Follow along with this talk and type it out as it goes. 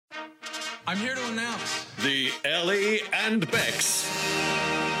I'm here to announce the Ellie and Bex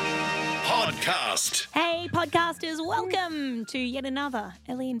podcast. Hey, podcasters, welcome to yet another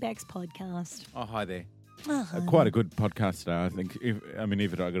Ellie and Bex podcast. Oh, hi there. Oh, Quite a good podcast today, I think.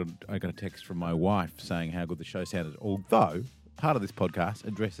 I got a text from my wife saying how good the show sounded, although part of this podcast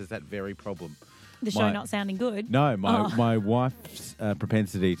addresses that very problem. The show not sounding good? No, my wife's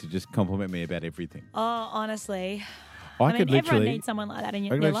propensity to just compliment me about everything. Oh, honestly. I could everyone needs someone like that in I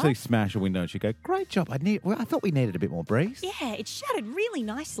your could life. literally smash a window and she'd go, great job. I thought we needed a bit more breeze. Yeah, it shattered really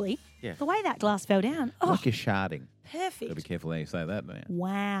nicely. Yeah. The way that glass fell down. Oh, Like you're sharding. perfect. Got to be careful how you say that now.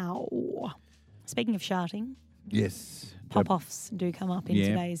 Wow. Speaking of sharting, Yes. pop-offs do come up in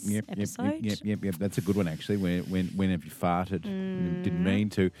today's episode. Yep. That's a good one, actually. When have you farted? Didn't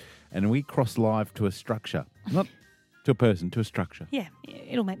mean to. And we cross live to a structure. Not to a person, to a structure. Yeah,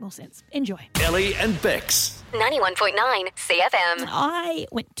 it'll make more sense. Enjoy. Ellie and Bex. 91.9 CFM. I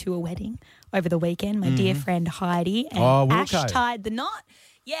went to a wedding over the weekend. My dear friend Heidi and Wilco. Ash tied the knot.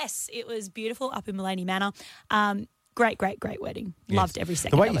 Yes, it was beautiful up in Mulaney Manor. Great wedding. Yes. Loved every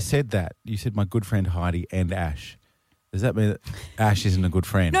second The way of you it. said that, you said my good friend Heidi and Ash. Does that mean that Ash isn't a good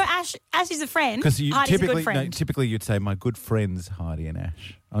friend? No, Ash is a friend. Because Heidi's a good friend. typically you'd say my good friends Heidi and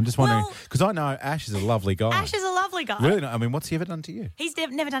Ash. I'm just wondering, Well- because I know Ash is a lovely guy. Ash is a lovely guy. Really? I mean, what's he ever done to you? He's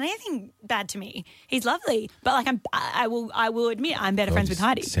never done anything bad to me. He's lovely. But I will admit I'm better friends with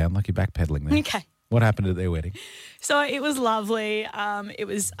Heidi. Sound like you're backpedaling there. Okay. What happened at their wedding? So it was lovely. It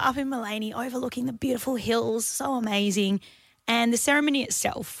was up in Mulaney overlooking the beautiful hills. So amazing. And the ceremony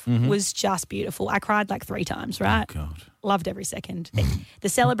itself was just beautiful. I cried like 3 times, right? Oh, God. Loved every second. The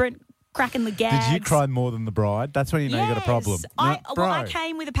celebrant cracking the gags. Did you cry more than the bride? That's when you know you got a problem. I Bro.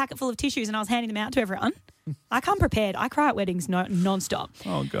 came with a packet full of tissues and I was handing them out to everyone. I come prepared. I cry at weddings non-stop.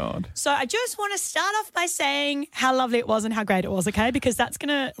 Oh, God. So I just want to start off by saying how lovely it was and how great it was, okay? Because that's going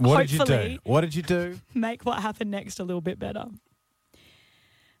to hopefully What did you do? make what happened next a little bit better.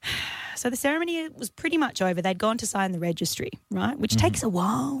 So the ceremony was pretty much over. They'd gone to sign the registry, right? Which takes a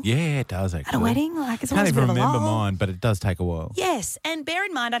while Yeah, it does actually. at a wedding. Like it's I can't always a even bit of a remember lull. mine, but it does take a while. Yes, and bear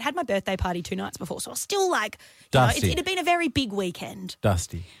in mind, I'd had my birthday party 2 nights before, so I was still like, Dusty. it had been a very big weekend.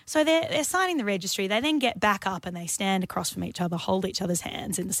 Dusty. So they're signing the registry. They then get back up and they stand across from each other, hold each other's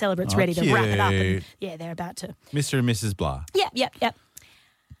hands, and the celebrant's Oh, ready to wrap it up. And cute. yeah, they're about to. Mr. and Mrs. Blah. Yep.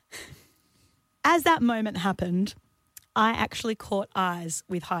 As that moment happened, I actually caught eyes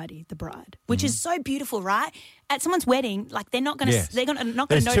with Heidi, the bride, which is so beautiful, right? At someone's wedding, like they're not going to Yes. not going to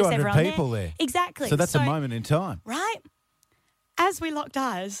There's notice 200 everyone people there. Exactly. So that's a moment in time. right? As we locked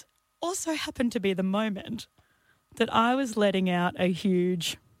eyes, also happened to be the moment that I was letting out a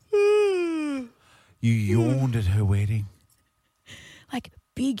huge, You yawned at her wedding. like,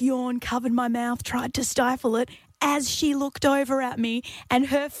 big yawn, covered my mouth, tried to stifle it as she looked over at me, and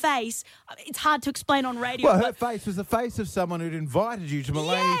her face, it's hard to explain on radio. Well, her but face was the face of someone who'd invited you to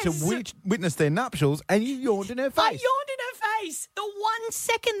Mulaney Yes. to witness their nuptials, and you yawned in her face. I yawned in her face. The 1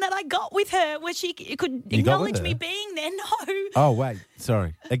 second that I got with her where she could You got with acknowledge her? me being there, no. Oh, wait.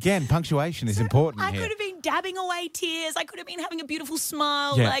 Sorry. Again, punctuation is important I here. could have been dabbing away tears. I could have been having a beautiful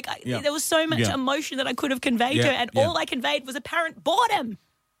smile. Yeah, Like yeah, there was so much yeah. emotion that I could have conveyed to Yeah, her, and yeah. all I conveyed was apparent boredom.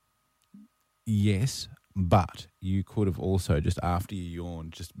 Yes, but you could have also, just after you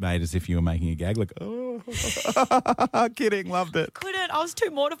yawned, just made as if you were making a gag, like, oh, kidding, loved it. Couldn't. I was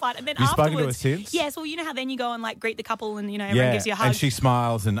too mortified. And then You afterwards, spoken to her since? Yes. Well, you know how then you go and like greet the couple, and everyone gives you a hug. and she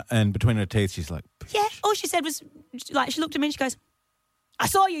smiles, and between her teeth, she's like, Yeah. All she said was like she looked at me and she goes, "I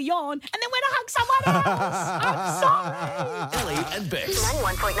saw you yawn," and then went to hug someone else. I'm sorry. Ellie and Bex.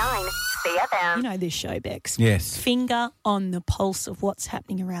 91.9 CFM. You know this show, Bex. yes. Finger on the pulse of what's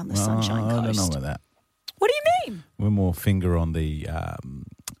happening around the Sunshine I don't know Coast. about that. What do you mean? We're more finger on the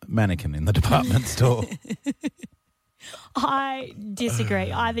mannequin in the department store. I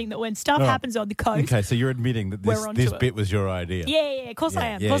disagree. I think that when stuff All right. happens on the coast, Okay, so you're admitting that We're this, onto this it. bit was your idea. yeah, of course I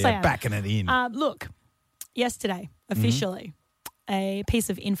am. Of course I am. Backing it in. Look, yesterday, officially, a piece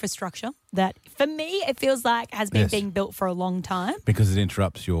of infrastructure that, for me, it feels like has been Yes. being built for a long time. Because it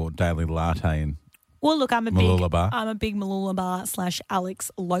interrupts your daily latte and Well, look, I'm a Malula Bar. big Malula Bar /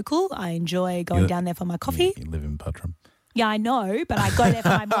 Alex local. I enjoy going You- down there for my coffee. you live in Buttram. Yeah, I know, but I go there for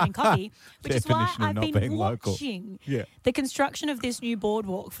my morning coffee, which is why Definition of I've not been being local. watching Yeah. the construction of this new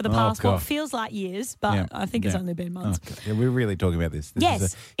boardwalk for the Oh, past, God. what feels like years, but Yeah, I think it's yeah. only been months. Okay. Yeah, we're really talking about this. This Yes,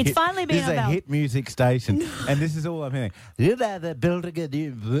 is a it's hit- finally been This is a about- hit music station, and this is all I'm hearing. You know, they're building a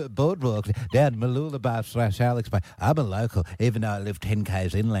new boardwalk down Malulabar / Alex Bay. I'm a local, even though I live 10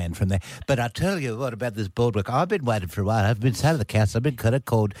 k's inland from there. But I tell you what about this boardwalk. I've been waiting for a while. I've been saying to the council, I've been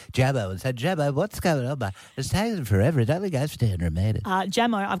called Jabbo and said, Jabbo, what's going on, mate? It's taking forever. It only goes for 200 metres.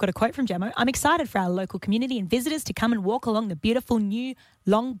 Jamo, I've got a quote from Jamo. I'm excited for our local community and visitors to come and walk along the beautiful new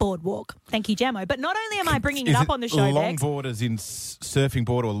long boardwalk. Thank you, Jamo. But not only am I bringing it up on the show, long Bex, board as in surfing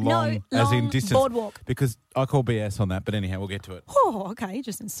board or long as in long distance? boardwalk. Because I call BS on that, but anyhow, we'll get to it. Oh, okay,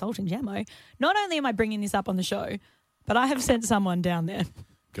 just insulting Jamo. Not only am I bringing this up on the show, but I have sent someone down there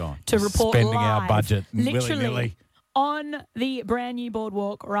Go on. to report Spending live, our budget literally willy-nilly. on the brand new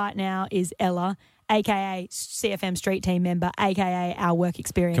boardwalk right now is Ella, a.k.a. CFM Street Team member, a.k.a. our work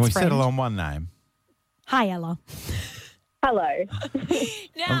experience Can we friend. settle on one name? Hi, Ella. Hello.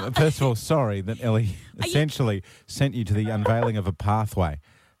 Now, First of all, sorry that Ellie essentially sent you to the unveiling of a pathway.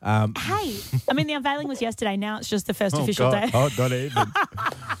 hey, I mean, the unveiling was yesterday. Now it's just the first official day. Oh, not even.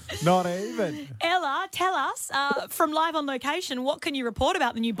 Not even. Ella, tell us, from live on location, what can you report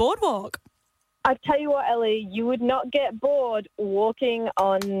about the new boardwalk? I tell you what, Ellie, you would not get bored walking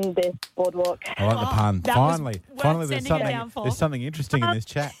on this boardwalk. I like the pun. that was Finally, worth there's sending it down for. there's something interesting in this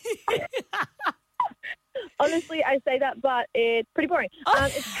chat. Honestly, I say that, but it's pretty boring.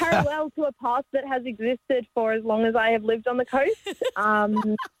 It's parallel to a path that has existed for as long as I have lived on the coast.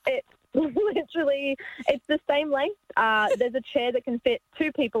 It's literally, it's the same length. There's a chair that can fit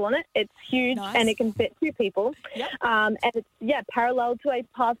 2 people on it. It's huge, Nice. and it can fit 2 people. Yep. And it's, parallel to a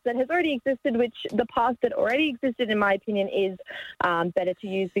path that has already existed, which the path that already existed, in my opinion, is better to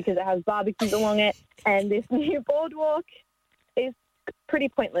use because it has barbecues along it. And this new boardwalk is pretty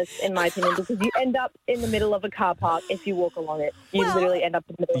pointless, in my opinion, because you end up in the middle of a car park if you walk along it. You Well, literally end up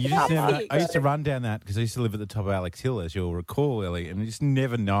in the middle of a car park. I used to run down that because I used to live at the top of Alex Hill, as you'll recall, Ellie, and you just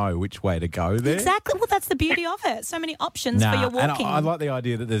never know which way to go there. Exactly. Well, that's the beauty of it. So many options for your and walking. I like the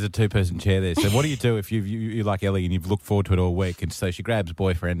idea that there's a 2-person chair there. So what do you do if you're like Ellie and you've looked forward to it all week? And so she grabs a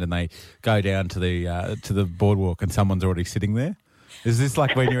boyfriend and they go down to the boardwalk and someone's already sitting there. Is this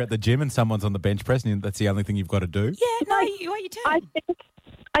like when you're at the gym and someone's on the bench press and that's the only thing you've got to do? Yeah, no, you turn.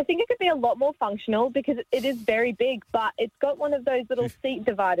 I think it could be a lot more functional because it is very big, but it's got one of those little seat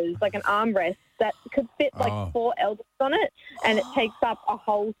dividers, like an armrest, that could fit like 4 elders on it, and it takes up a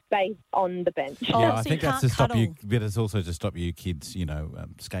whole space on the bench. Oh, Yeah, so I think you that's to can't stop you, cuddle. but it's also to stop you kids,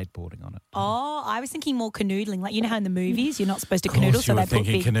 skateboarding on it. Oh, I was thinking more canoodling. Like, you know how in the movies you're not supposed to Of course canoodle, you so were they put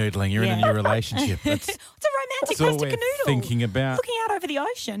thinking big... canoodling. You're in a Yeah. new relationship. That's, It's a romantic that's all place to we're canoodle. thinking about. Looking out over the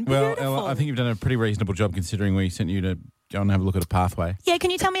ocean. Well, Beautiful. Ella, I think you've done a pretty reasonable job considering we sent you to go and have a look at a pathway. Yeah,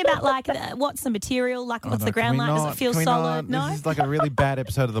 can you tell me about, like, what's the material? Like, what's the ground like? Does it feel solid? No? This is like a really bad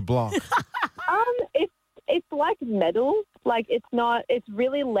episode of The Block. It's like metal. Like it's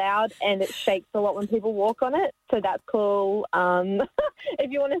really loud and it shakes a lot when people walk on it. So that's cool.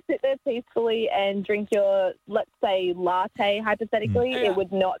 If you want to sit there peacefully and drink your, let's say, latte, hypothetically, it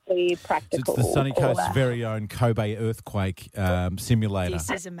would not be So practical. it's the Sunny for Coast's that. very own Kobe earthquake simulator.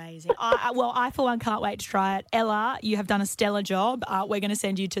 This is amazing. I, for one, can't wait to try it. Ella, you have done a stellar job. We're going to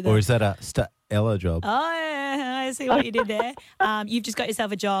send you to the... Or is that a Ella job? Oh, I see what you did there. You've just got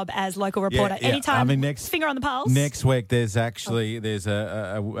yourself a job as local reporter. Yeah. Anytime, I mean, finger on the pulse. Next week, there's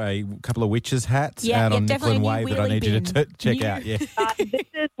a couple of witches' hats Yeah, out yeah, on definitely Nicklin a new Way that I wheelie need you bin. to check New- out. Yeah. This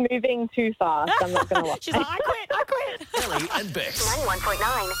is moving too fast. I'm not going to lie. She's like, I quit. Ellie and Bex.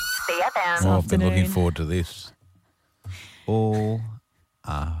 91.9 CFM. Well, I've been looking afternoon. forward to this all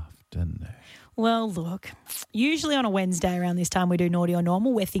afternoon. Well, look, usually on a Wednesday around this time we do Naughty or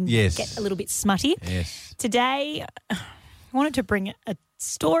Normal where things Yes. get a little bit smutty. Yes. Today, I wanted to bring a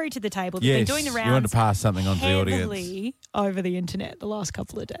story to the table that's been Yes. doing the You wanted rounds to pass something on to the audience. heavily over the internet the last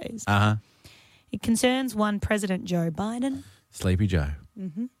couple of days. Uh-huh. It concerns one President Joe Biden Sleepy Joe.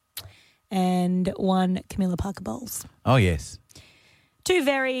 and one Camilla Parker Bowles. Oh, yes. Two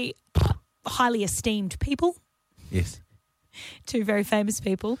very highly esteemed people, Yes. two very famous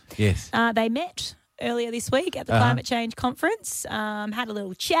people. Yes. They met earlier this week at the climate change conference, had a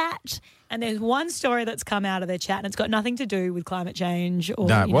little chat, and there's one story that's come out of their chat, and it's got nothing to do with climate change or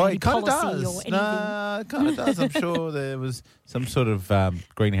No, any it kind of policy does. or anything. No, it kind of does. I'm sure there was some sort of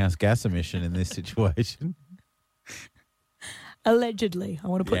greenhouse gas emission in this situation. Allegedly. I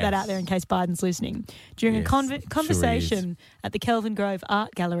want to put that out there in case Biden's listening. During a Yes, I'm sure he conversation at the Kelvin Grove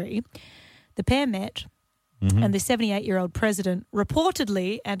Art Gallery, the pair met Mm-hmm. and the 78-year-old president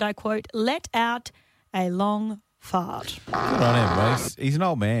reportedly, and I quote, let out a long fart. Good on him, mate. He's an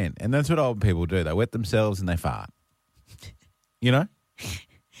old man, and that's what old people do. They wet themselves and they fart. You know?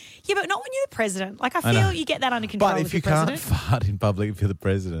 Yeah, but not when you're the president. Like, I I know. feel you get that under control But as if the you can't president. fart in public if you're the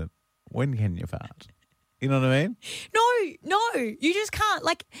president, when can you fart? You know what I mean? No, you just can't.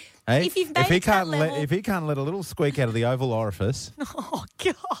 Like, Hey? if you've made he it to that can't level... if he can't let a little squeak out of the oval orifice, Oh,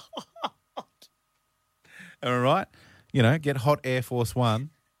 God. all right? You know, get Hot Air Force One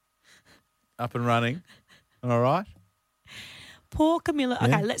up and running, all right? Poor Camilla. Okay,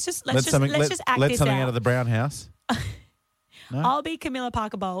 Yeah. let's just Let act something this out of the Brown House. No? I'll be Camilla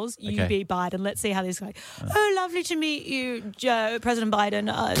Parker Bowles. You Okay. be Biden. Let's see how this goes. Oh, lovely to meet you, Joe, President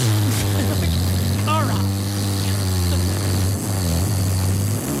Biden. All right.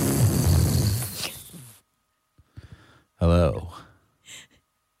 Hello.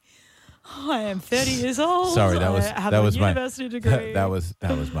 I am 30 years old. Sorry, I have a my university degree. that was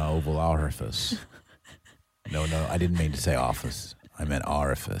my oval orifice. No, I didn't mean to say office. I meant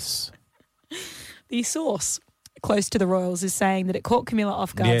orifice. The source close to the Royals is saying that it caught Camilla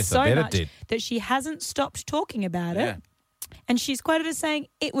off guard Yes, I so bet it much did. that she hasn't stopped talking about it. Yeah. And she's quoted as saying,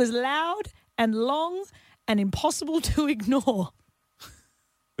 it was loud and long and impossible to ignore.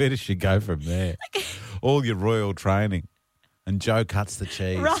 Where does she go from there? All your royal training, and Joe cuts the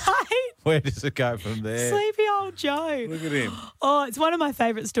cheese. Right? Where does it go from there? Sleepy old Joe. Look at him. Oh, it's one of my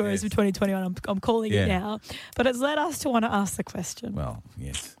favourite stories Yes. of 2021. I'm calling Yeah. it now. But it's led us to want to ask the question. Well,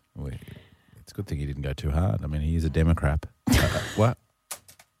 yes. It's a good thing he didn't go too hard. I mean, he is a Democrat. What?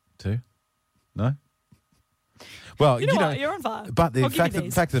 Two? No? Well, You know what? You're on fire. But the I'll give fact, you the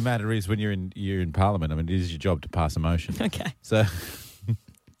these. fact of the matter is, when you're in Parliament, I mean, it is your job to pass a motion. Okay. So,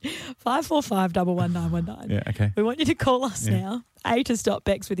 545 11919. yeah, okay. We want you to call us Yeah. now. A, to stop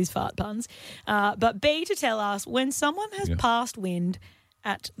Bex with his fart puns. But B, to tell us when someone has Yeah. passed wind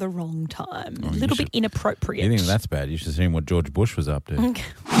at the wrong time. Oh, A you little bit should- inappropriate. You think that's bad? You should have seen what George Bush was up to.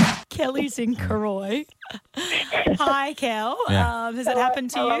 Kelly's in Karoy. Hi, Kel. Yeah. Has it happened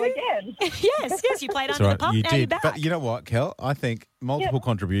to Hello you? again. Yes, you played That's under right, the pump. you Now did. you're back. But you know what, Kel? I think multiple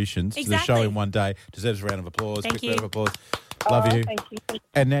contributions to the Exactly. show in one day deserves a round of applause. Thank Quick you. round of applause. Love you. Thank you.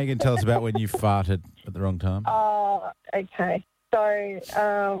 And now you can tell us about when you farted at the wrong time. Okay.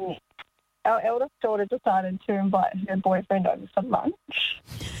 So, our eldest daughter decided to invite her boyfriend over for lunch.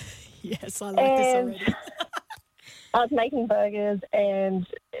 Yes, I like this And- already. I was making burgers and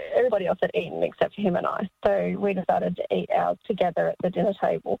everybody else had eaten except for him and I. So we decided to eat ours together at the dinner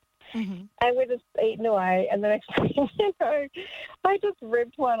table. Mm-hmm. And we're just eating away. And the next thing you know, I just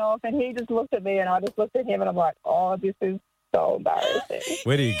ripped one off and he just looked at me and I just looked at him and I'm like, oh, this is so embarrassing.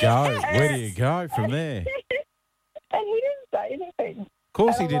 Where do you go? Where do you go from there? And he didn't say anything. Of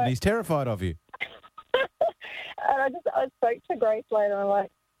course he And I'm didn't. like- He's terrified of you. And I spoke to Grace later. I'm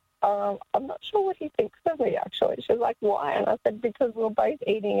like, I'm not sure what he thinks of me, actually. She was like, why? And I said, because we were both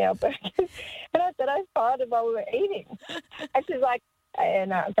eating our burgers. And I said, I farted while we were eating. And she's like,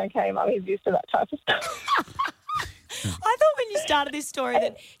 no, it's okay, Mum. He's used to that type of stuff. I thought when you started this story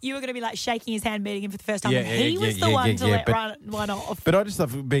that you were going to be like shaking his hand, meeting him for the first time. Yeah, and he yeah, was yeah, the yeah, one yeah, to yeah, let but- run one off. But I just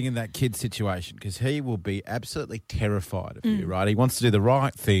love being in that kid situation because he will be absolutely terrified of you, right? He wants to do the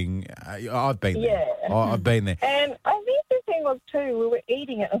right thing. I've been there. Yeah. I've been there. And I think the thing was, too, we were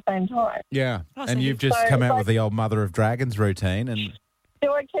eating at the same time. Yeah. Oh, so And you've just so come out like- with the old Mother of Dragons routine, and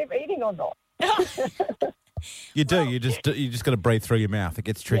Do I keep eating or not? you do. You just got to breathe through your mouth. It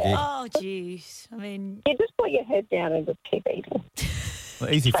gets tricky. Oh, jeez. I mean, You just put your head down and just keep eating. Well,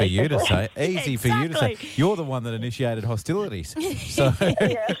 easy for you to say. Easy for you to say. Exactly. You're the one that initiated hostilities. So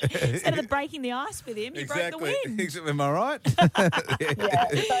Yeah. instead of breaking the ice with him, you broke the wind. Am I right? Yeah.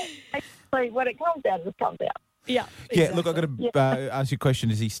 So actually, when it comes out, it just comes out. Yeah. Yeah. Look, I've exactly. got to ask you a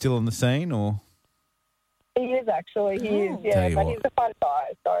question. Is he still on the scene, or He is actually. He is, Oh. yeah. Tell you But what. he's a fun guy,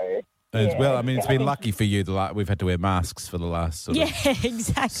 so. as yeah, well? I mean, it's yeah. been lucky for you. We've had to wear masks for the last sort of Yeah,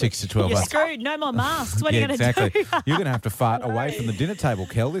 exactly. 6 to 12 You're months. screwed. No more masks. What are Yeah, you going to exactly. do? You're going to have to fart away from the dinner table,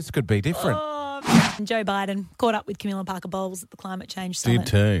 Kel. This could be different. Joe Biden caught up with Camilla Parker Bowles at the Climate Change Did Summit.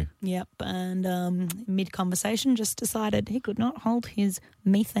 too. Yep, and mid-conversation just decided he could not hold his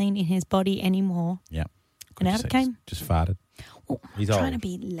methane in his body anymore. Yeah. And out it came. Just farted. Well, He's trying old. to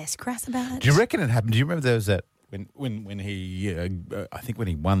be less crass about it. Do you reckon it happened? Do you remember there was that when he I think when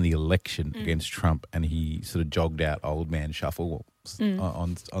he won the election against Trump and he sort of jogged out old man shuffle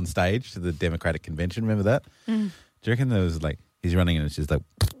on stage to the Democratic convention? Remember that? Do you reckon there was like he's running and it's just like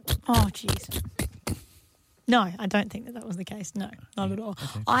Oh, jeez. No, I don't think that was the case. No, not at all.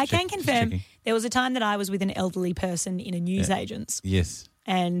 I can just confirm checking. there was a time that I was with an elderly person in a newsagent's yes.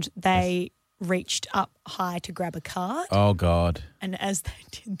 and they reached up high to grab a card. Oh God, And as they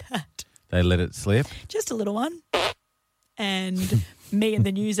did that, they let it slip. just a little one. And me and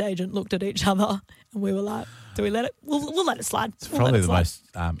the newsagent looked at each other and we were like, do we let it? We'll let it slide. It's probably the most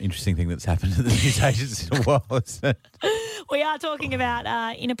interesting thing that's happened to the news agents in a while, isn't it? We are talking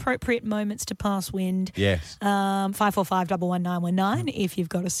about inappropriate moments to pass wind. Yes. 545 11919 if you've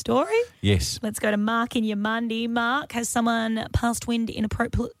got a story. Yes. Let's go to Mark in your Monday. Mark, has someone passed wind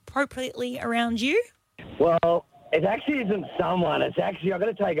inappropriately around you? Well, It actually isn't someone. It's actually, I've got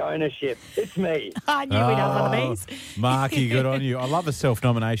to take ownership. It's me. I knew we'd have one of these. Marky, good on you. I love a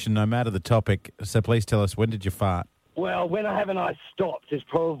self-nomination no matter the topic. So please tell us, when did you fart? Well, when I haven't I stopped is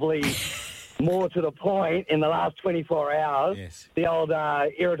probably more to the point in the last 24 hours. Yes. The old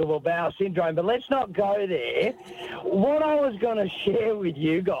irritable bowel syndrome. But let's not go there. What I was going to share with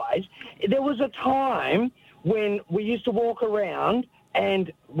you guys, there was a time when we used to walk around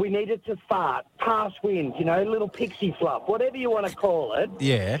and we needed to fart, pass wind, little pixie fluff, whatever you want to call it.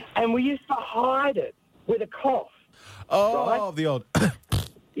 Yeah. And we used to hide it with a cough. Oh, right? the old...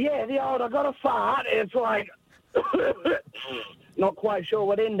 Yeah, the old, I got a fart, and it's like... Not quite sure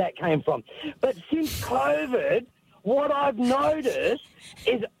what end that came from. But since COVID, what I've noticed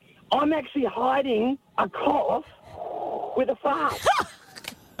is I'm actually hiding a cough with a fart.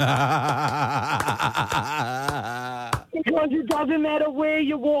 Because it doesn't matter where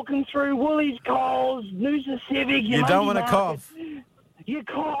you're walking through, Woolies, Coles, Noosa Civic, You don't want to cough. You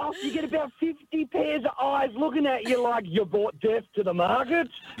cough, you get about 50 pairs of eyes looking at you like you bought death to the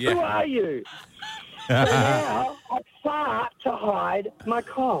markets. Yeah. Who are you? So now I fart to hide my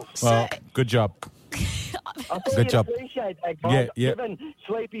cough. Well, good job. I think Good you'd job. appreciate that, guys. Yeah. Even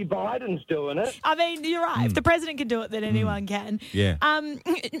Sleepy Biden's doing it. I mean, you're right. If the president can do it, then anyone can. Yeah.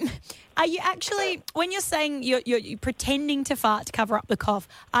 Are you actually, when you're saying you're pretending to fart to cover up the cough,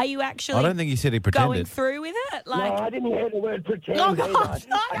 are you actually I don't think he said he going pretended. through with it? No, I didn't hear the word pretend Oh, either. gosh,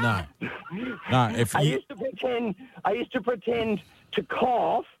 No. No, if I you... used to pretend to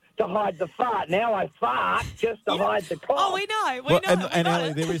cough to hide the fart. Now I fart just to hide the cough. Oh, we know. Well, We and got Ali,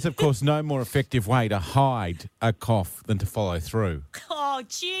 it. there is, of course, no more effective way to hide a cough than to follow through. Oh,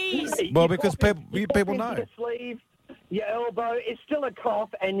 jeez. Well, You because cough people- you people cough into know. Your sleeve, your elbow, it's still a cough,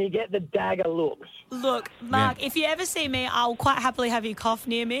 and you get the dagger looks. Look, Mark, if you ever see me, I'll quite happily have you cough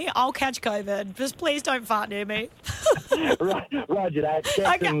near me. I'll catch COVID. Just please don't fart near me. Roger that.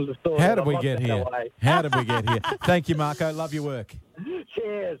 Captain How did we get here? How did we get here? Thank you, Marco. Love your work.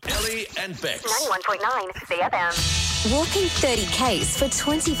 Cheers. Ellie and Bex. 91.9 CFM. Walking 30 Ks for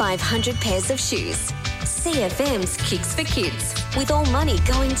 2,500 pairs of shoes. CFM's Kicks for Kids, with all money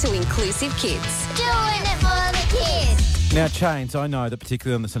going to Inclusive Kids. Doing it for the kids. Now, Chains, I know that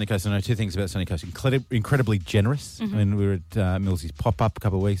particularly on the Sunny Coast, I know two things about Sunny Coast. Incredibly generous. I mean, we were at Millsy's pop-up a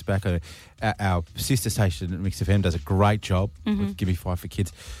couple of weeks back. Our sister station at Mix FM does a great job with Give Me Five for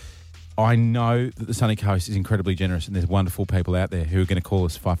Kids. I know that the Sunny Coast is incredibly generous and there's wonderful people out there who are going to call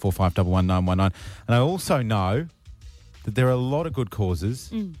us 545 11919. And I also know that there are a lot of good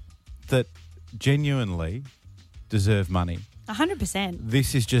causes that genuinely deserve money. 100%.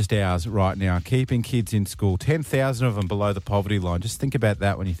 This is just ours right now, keeping kids in school, 10,000 of them below the poverty line. Just think about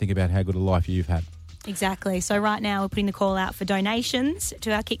that when you think about how good a life you've had. Exactly. So right now we're putting the call out for donations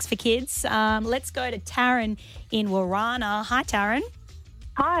to our Kicks for Kids. Let's go to Taryn in Warana. Hi, Taryn.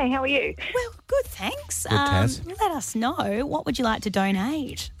 Hi, how are you? Well, good, thanks. Good, Taz. Let us know. What would you like to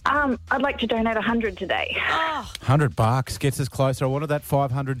donate? I'd like to donate 100 today. Oh, $100 gets us closer. I wanted that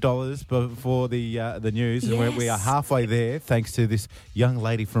 $500 before the news, and we are halfway there thanks to this young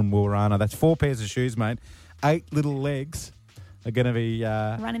lady from Warana. That's 4 pairs of shoes, mate. 8 little legs are going to be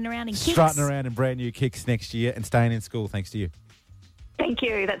running around in kicks. strutting around in brand new kicks next year and staying in school thanks to you. Thank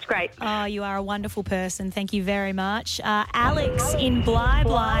you, that's great. Oh, you are a wonderful person. Thank you very much. Alex in Bly.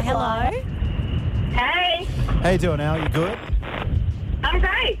 Hello. Hey, How you doing, Al? You good? I'm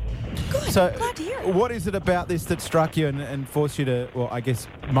great. Good. So, Glad to hear it. what is it about this that struck you and forced you to, well, I guess,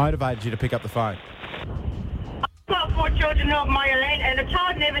 motivated you to pick up the phone? I've got 4 children of my own, and a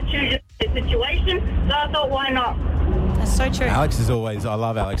child never chooses the situation, so I thought, why not? That's so true. Alex is always, I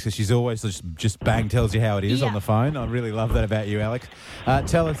love Alex because she's always just bang tells you how it is Yeah. on the phone. I really love that about you, Alex.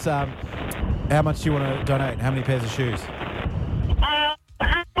 Tell us, how much do you want to donate? How many pairs of shoes?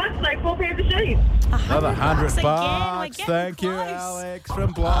 Like 4 pairs of shoes. Another $100. again. We're getting Thank you, close. Alex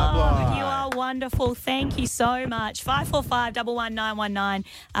from Blah Blah. Oh, you are wonderful. Thank you so much. 545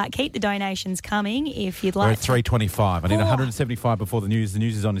 11919. Keep the donations coming if you'd We're like. at 325. I need 175 before the news. The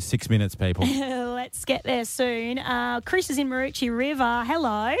news is on in 6 minutes, people. Let's get there soon. Chris is in Maroochy River.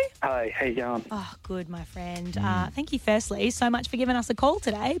 Hello. Hi, how you going? Oh, good, my friend. Thank you, firstly, so much for giving us a call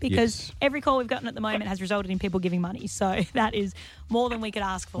today because Yes. every call we've gotten at the moment has resulted in people giving money. So that is more than we could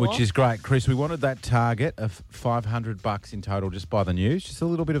ask for. Which is great, Chris. We wanted that target of $500 in total just by the news. Just a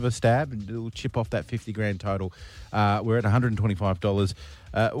little bit of a stab, a little chip off that 50 grand total. We're at $125.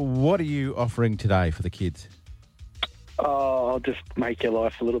 What are you offering today for the kids? Oh, I'll just make your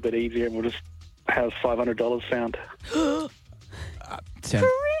life a little bit easier and we'll just have $500 sound.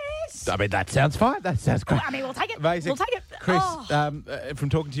 Chris! I mean, that sounds fine. That sounds great. I mean, we'll take it. Amazing. We'll take it. Chris, from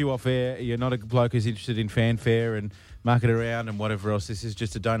talking to you off air, you're not a bloke who's interested in fanfare and market around and whatever else. This is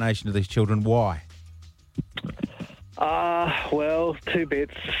just a donation to these children. Why? Well, two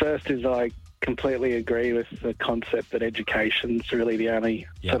bits. First is I completely agree with the concept that education's really the only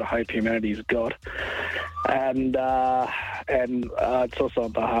sort of hope humanity's got. And it's also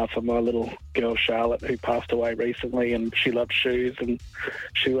on behalf of my little girl, Charlotte, who passed away recently, and she loved shoes, and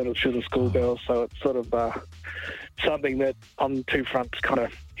she was a schoolgirl, so it's sort of something that on two fronts kind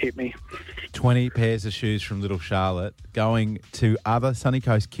of hit me. 20 pairs of shoes from little Charlotte going to other Sunny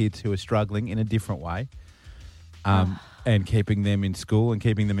Coast kids who are struggling in a different way. And keeping them in school and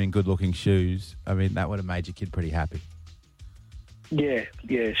keeping them in good-looking shoes. I mean, that would have made your kid pretty happy. Yeah,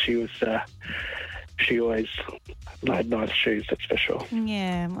 she was. She always had nice shoes, that's for sure.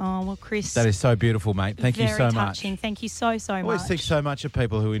 Yeah. Oh, well, Chris. That is so beautiful, mate. Thank you so Very much. touching. Thank you so much. I always think so much of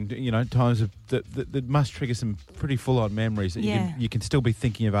people who, in times of that must trigger some pretty full-on memories. That you can still be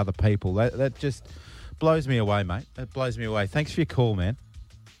thinking of other people. That just blows me away, mate. It blows me away. Thanks for your call, man.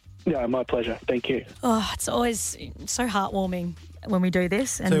 Yeah, my pleasure. Thank you. Oh, it's always so heartwarming when we do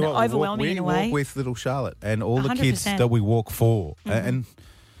this and overwhelming in a way. We walk with little Charlotte and all the 100%. kids that we walk for. And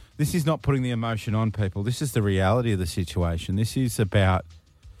this is not putting the emotion on people. This is the reality of the situation. This is about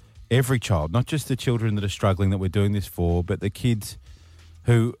every child, not just the children that are struggling that we're doing this for, but the kids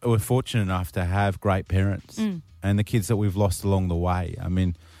who were fortunate enough to have great parents and the kids that we've lost along the way. I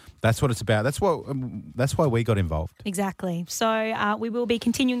mean, that's what it's about. That's why we got involved. Exactly. So we will be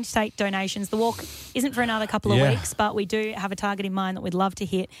continuing to take donations. The walk isn't for another couple of weeks, but we do have a target in mind that we'd love to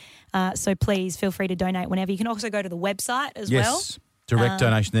hit. So please feel free to donate whenever. You can also go to the website as well. Yes, direct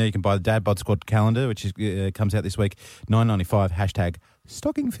donation there. You can buy the Dad Bod Squad calendar, which is comes out this week, $9.95,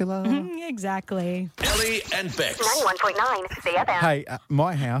 #stocking filler. Exactly. Ellie and Bex. 91.9 CFM. Hey,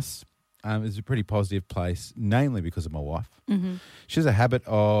 my house is a pretty positive place, namely because of my wife. She has a habit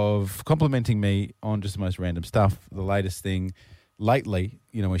of complimenting me on just the most random stuff. The latest thing lately,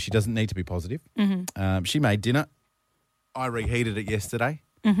 where she doesn't need to be positive. She made dinner. I reheated it yesterday.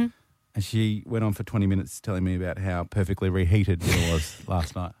 And she went on for 20 minutes telling me about how perfectly reheated it was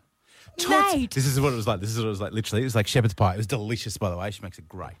last night. Mate. This is what it was like. Literally. It was like shepherd's pie. It was delicious, by the way. She makes a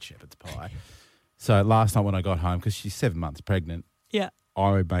great shepherd's pie. So last night when I got home, because she's 7 months pregnant,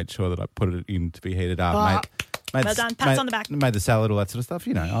 I made sure that I put it in to be heated up. Well done. Pats on the back. Made the salad, all that sort of stuff.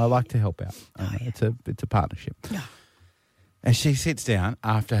 I like to help out. It's a partnership. Yeah. And she sits down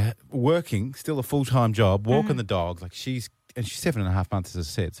after working, still a full-time job, walking the dog. She's 7.5 months, as I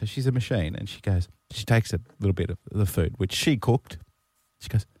said. So she's a machine. And she takes a little bit of the food, which she cooked. She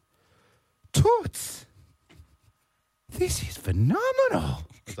goes, Toots, this is phenomenal. I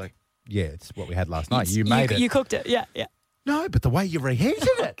was like, yeah, it's what we had last night. You made it. You cooked it. Yeah. No, but the way you reheated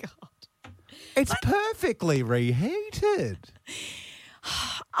it. God. It's perfectly reheated.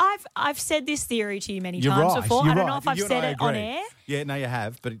 I've said this theory to you many times before. I don't know if I've said it on air. Yeah, no, you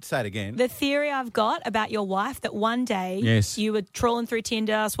have, but say it again. The theory I've got about your wife that one day you were trawling through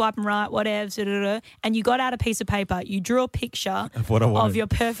Tinder, swiping right, whatever, and you got out a piece of paper. You drew a picture of your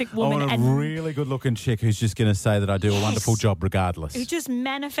perfect woman. I want a really good-looking chick who's just going to say that I do a wonderful job regardless. Who just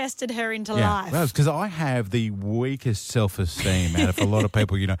manifested her into life. Well, it's because I have the weakest self-esteem out of a lot of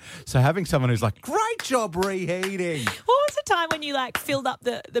people, So having someone who's like, great job reheating. What was the time when you filled up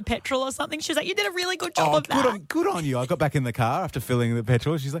the petrol or something? She was like, you did a really good job of that. Good on you. I got back in the car after filling the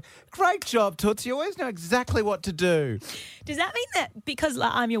petrol. She's like, great job, Toots. You always know exactly what to do. Does that mean that because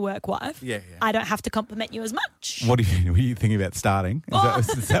I'm your work wife, I don't have to compliment you as much? What do you think? Were you thinking about starting?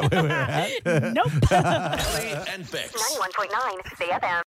 Is that where we're at? Nope. Ellie and Bex. 91.9 CFM.